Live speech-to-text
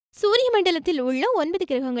சூரிய மண்டலத்தில் உள்ள 9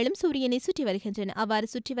 கிரகங்களும் சூரியனை சுற்றி வருகின்றன. அவ்வாறு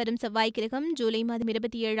சுற்றி வரும் செவ்வாய் கிரகம் ஜூலை மாதம்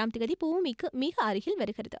 27ஆம் தேதி பூமிக்கு மிக அருகில்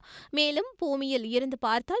வருகிறது. மேலும் பூமியில் இருந்து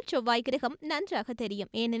பார்த்தால் செவ்வாய் கிரகம் நன்றாக தெரியும்.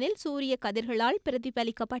 ஏனெனில் சூரிய கதிர்களால்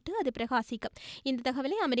பிரதிபலிக்கப்பட்டு அது பிரகாசிக்கும். இந்த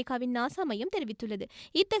தகவலை அமெரிக்காவின் நாசா மையம் தெரிவித்துள்ளது.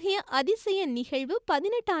 இத்தகைய அதிசய நிகழ்வு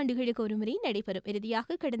 18 ஆண்டுகளுக்கு ஒருமுறை நடைபெறும்.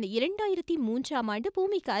 இறுதியாக கடந்த 2003ஆம் ஆண்டு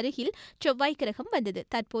பூமிக்கு அருகில் செவ்வாய் கிரகம் வந்தது.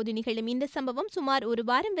 தற்போது நிகழும் இந்த சம்பவம் சுமார் ஒரு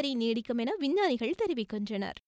வாரம் வரை நீடிக்கும் என விஞ்ஞானிகள் தெரிவிக்கின்றனர்.